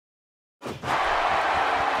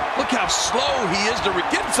Look how slow he is to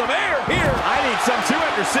get some air here. I need some too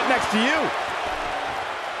after sitting next to you.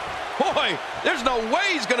 Boy, there's no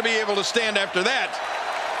way he's going to be able to stand after that.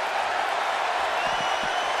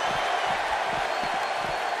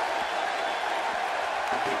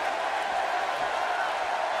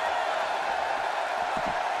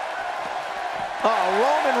 Oh,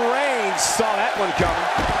 Roman Reigns saw that one coming.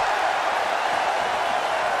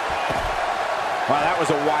 Wow, that was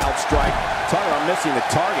a wild strike. Talk about missing the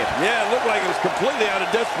target. Yeah, it looked like it was completely out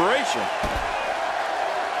of desperation.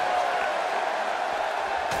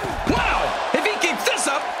 Wow! If he keeps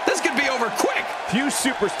this up, this could be over quick. Few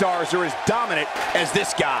superstars are as dominant as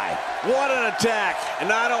this guy. What an attack,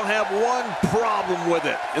 and I don't have one problem with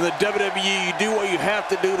it. In the WWE, you do what you have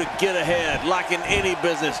to do to get ahead. Like in any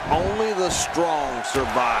business, only the strong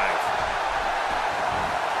survive.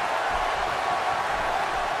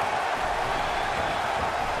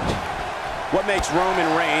 What makes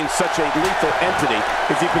Roman Reigns such a lethal entity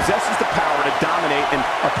is he possesses the power to dominate an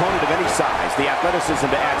opponent of any size, the athleticism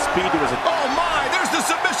to add speed to his... Oh my, there's the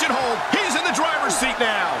submission hold. He's in the driver's seat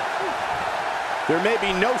now. There may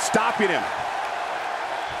be no stopping him.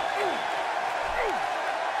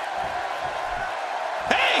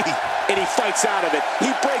 Hey! And he fights out of it.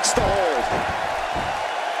 He breaks the hold.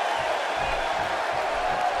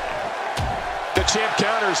 The champ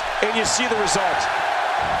counters, and you see the result.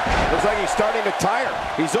 Looks like he's starting to tire.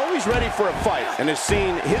 He's always ready for a fight and has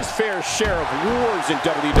seen his fair share of wars in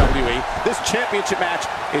WWE. This championship match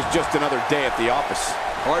is just another day at the office.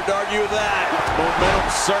 Hard to argue with that. Momentum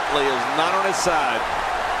certainly is not on his side.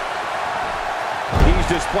 He's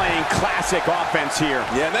displaying classic offense here.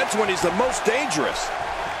 Yeah, that's when he's the most dangerous.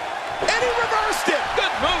 And he reversed it.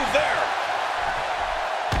 Good move there.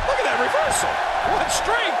 Look at that reversal. What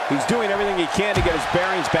strength. He's doing everything he can to get his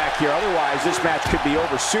bearings back here. Otherwise, this match could be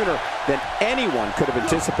over sooner than anyone could have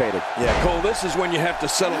anticipated. Yeah, Cole, this is when you have to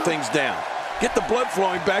settle things down. Get the blood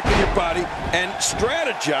flowing back in your body and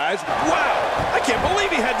strategize. Wow, I can't believe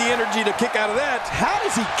he had the energy to kick out of that. How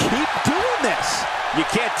does he keep doing this? You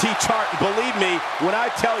can't teach art, and believe me when I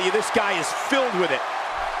tell you this guy is filled with it.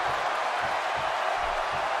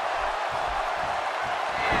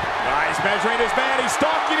 He's measuring his man. He's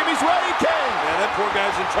stalking him. He's ready, King. Man, that poor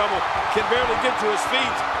guy's in trouble. Can barely get to his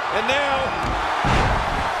feet. And now...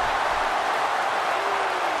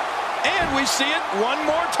 And we see it one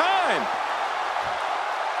more time.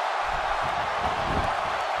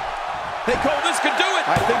 Hey, Cole, this could do it.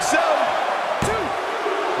 I think so.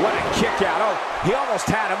 What a kick out. Oh, he almost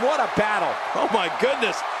had him. What a battle. Oh, my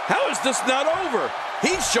goodness. How is this not over?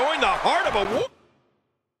 He's showing the heart of a woman.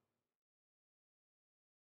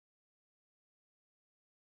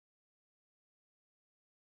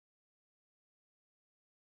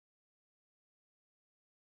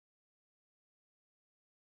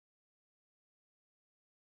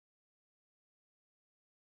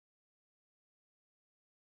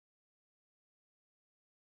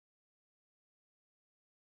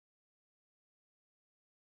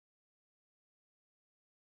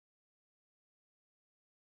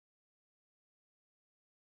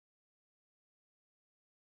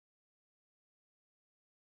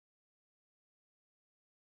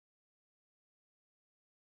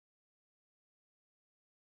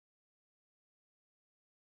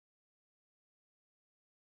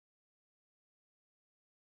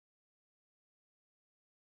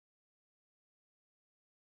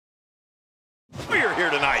 We're here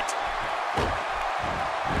tonight.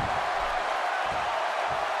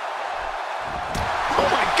 Oh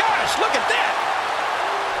my gosh, look at that.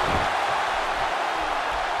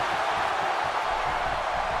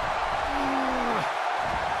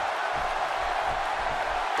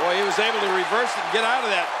 Boy, he was able to reverse it and get out of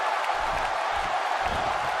that.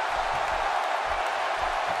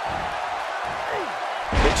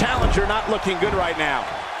 The challenger not looking good right now.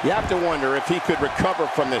 You have to wonder if he could recover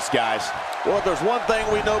from this, guys. Well, if there's one thing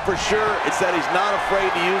we know for sure, it's that he's not afraid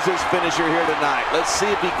to use his finisher here tonight. Let's see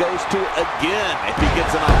if he goes to it again if he gets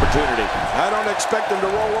an opportunity. I don't expect him to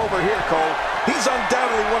roll over here, Cole. He's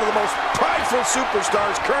undoubtedly one of the most prideful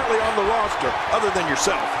superstars currently on the roster, other than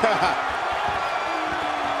yourself.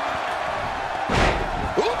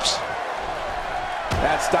 Oops.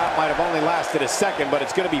 That stop might have only lasted a second, but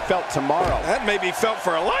it's going to be felt tomorrow. That may be felt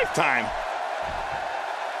for a lifetime.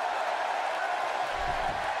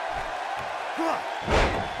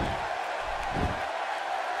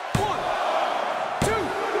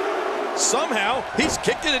 Somehow, he's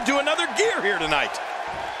kicked it into another gear here tonight.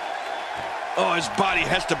 Oh, his body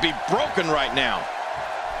has to be broken right now.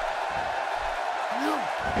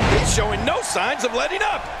 He's showing no signs of letting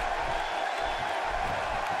up.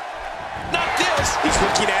 He's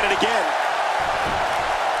looking at it again.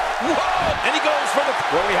 Whoa! And he goes for the...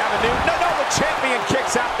 Will we have a new... No, the champion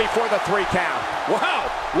kicks out before the 3 count. Wow,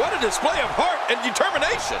 what a display of heart and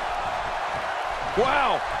determination.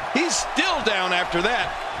 Wow, he's still down after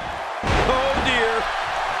that. Oh, dear.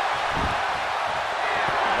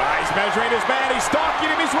 He's measuring his man. He's stalking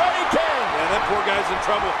him. He's ready, King. Yeah, that poor guy's in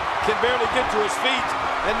trouble. Can barely get to his feet.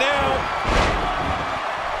 And now...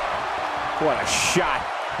 What a shot.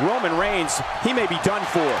 Roman Reigns, he may be done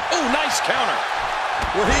for. Oh, nice counter.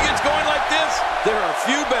 Where he gets going like this, there are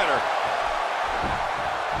few better.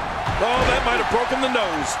 Oh, that might have broken the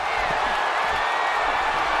nose.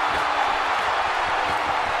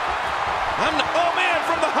 Oh, man,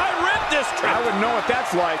 from the high red district. I wouldn't know what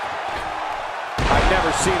that's like. I've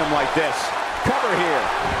never seen him like this. Cover here.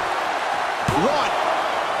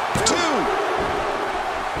 1, 2.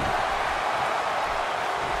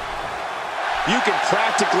 You can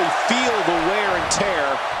practically feel the wear and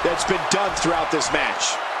tear that's been done throughout this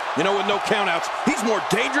match. You know, with no countouts, he's more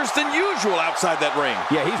dangerous than usual outside that ring.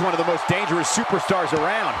 Yeah, he's one of the most dangerous superstars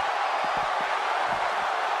around.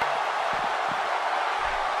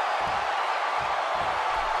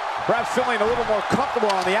 Perhaps feeling a little more comfortable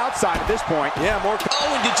on the outside at this point. Yeah, more.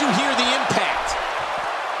 Oh, and did you hear the impact?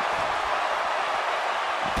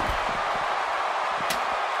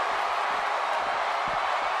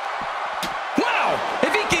 Wow!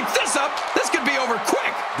 If he keeps this up, this could be over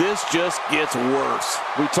quick. This just gets worse.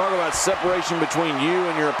 We talk about separation between you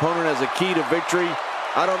and your opponent as a key to victory.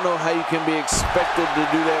 I don't know how you can be expected to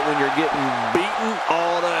do that when you're getting beaten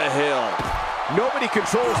all to hell. Nobody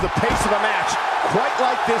controls the pace of a match quite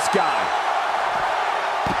like this guy.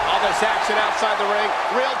 All this action outside the ring,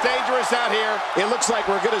 real dangerous out here. It looks like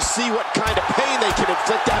we're going to see what kind of pain they can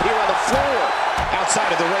inflict out here on the floor.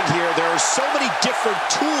 Outside of the ring here, there are so many different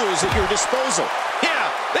tools at your disposal. Yeah,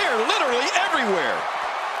 they are literally everywhere.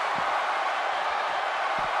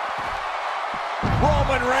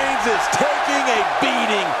 Roman Reigns is taking a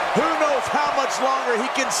beating. Who knows how much longer he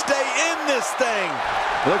can stay in this thing?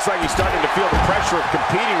 It looks like he's starting to feel the pressure of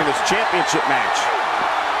competing in this championship match.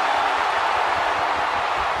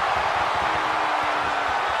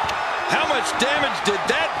 How much damage did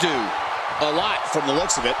that do? A lot from the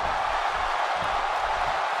looks of it.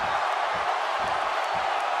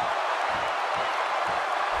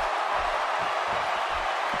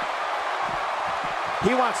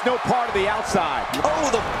 He wants no part of the outside. Oh,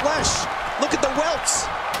 the flesh. Look at the welts.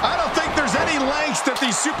 I don't think there's any lengths that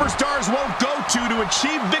these superstars won't go to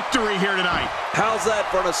achieve victory here tonight. How's that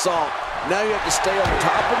for an assault? Now you have to stay on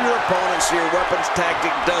top of your opponent so your weapons tactic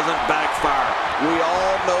doesn't backfire. We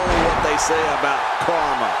all know what they say about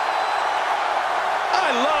karma.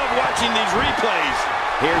 I love watching these replays.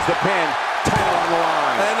 Here's the pin. Title on the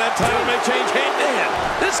line. And that title may change hand to hand.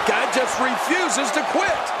 This guy just refuses to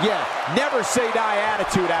quit. Yeah, never say die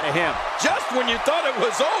attitude out of him. Just when you thought it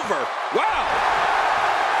was over. Wow.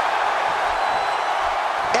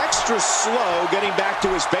 Extra slow getting back to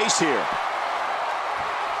his base here.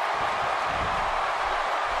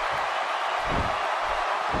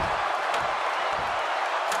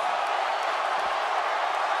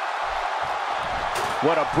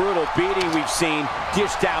 What a brutal beating we've seen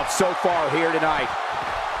dished out so far here tonight.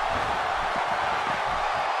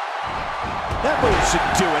 That move should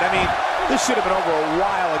do it. I mean, this should have been over a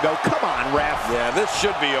while ago. Come on, ref. Yeah, this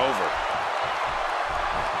should be over.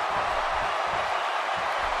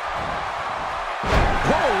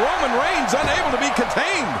 Oh, Roman Reigns unable to be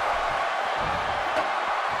contained.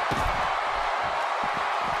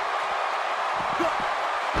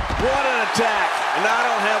 What an attack. And I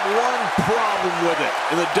don't have one problem with it.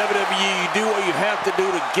 In the WWE, you do what you have to do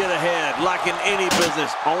to get ahead. Like in any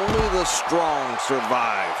business, only the strong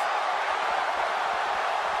survive.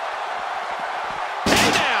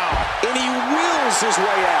 Hey now! And he wheels his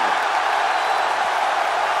way out.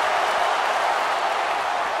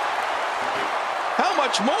 How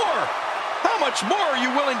much more? How much more are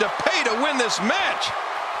you willing to pay to win this match?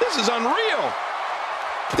 This is unreal.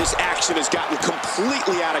 This action has gotten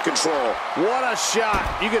completely out of control. What a shot.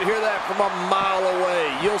 You can hear that from a mile away.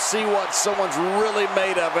 You'll see what someone's really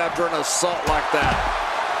made of after an assault like that.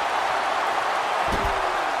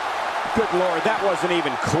 Good Lord, that wasn't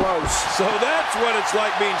even close. So that's what it's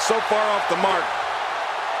like being so far off the mark.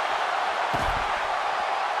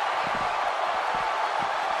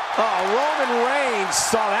 Oh, Roman Reigns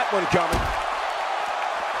saw that one coming.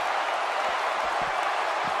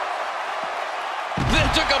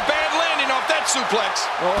 Took a bad landing off that suplex.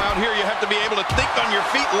 Oh, out here you have to be able to think on your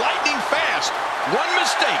feet lightning fast. One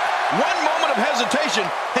mistake, one moment of hesitation,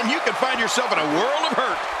 and you can find yourself in a world of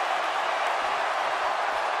hurt.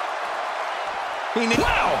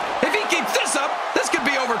 Wow! If he keeps this up, this could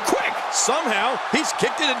be over quick. Somehow, he's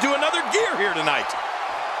kicked it into another gear here tonight.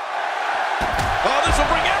 Oh, this will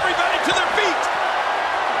bring everybody to their feet.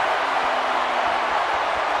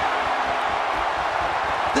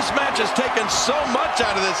 This match has taken so much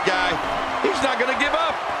out of this guy. He's not going to give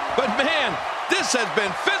up. But man, this has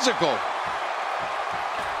been physical.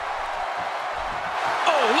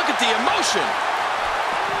 Oh, look at the emotion.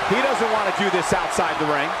 He doesn't want to do this outside the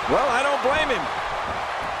ring. Well, I don't blame him.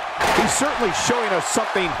 He's certainly showing us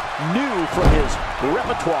something new from his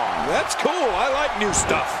repertoire. That's cool. I like new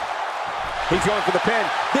stuff. He's going for the pin.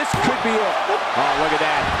 This could be it. Oh, look at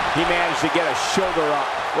that. He managed to get a shoulder up.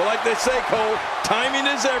 Well, like they say, Cole, timing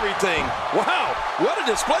is everything. Wow, what a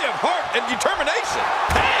display of heart and determination.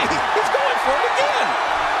 Hey, he's going for it again.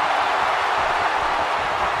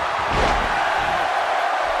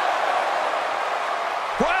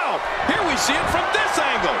 Wow, here we see it from this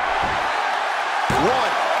angle.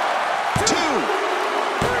 1, 2, 3.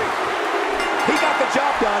 He got the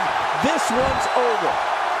job done. This one's over.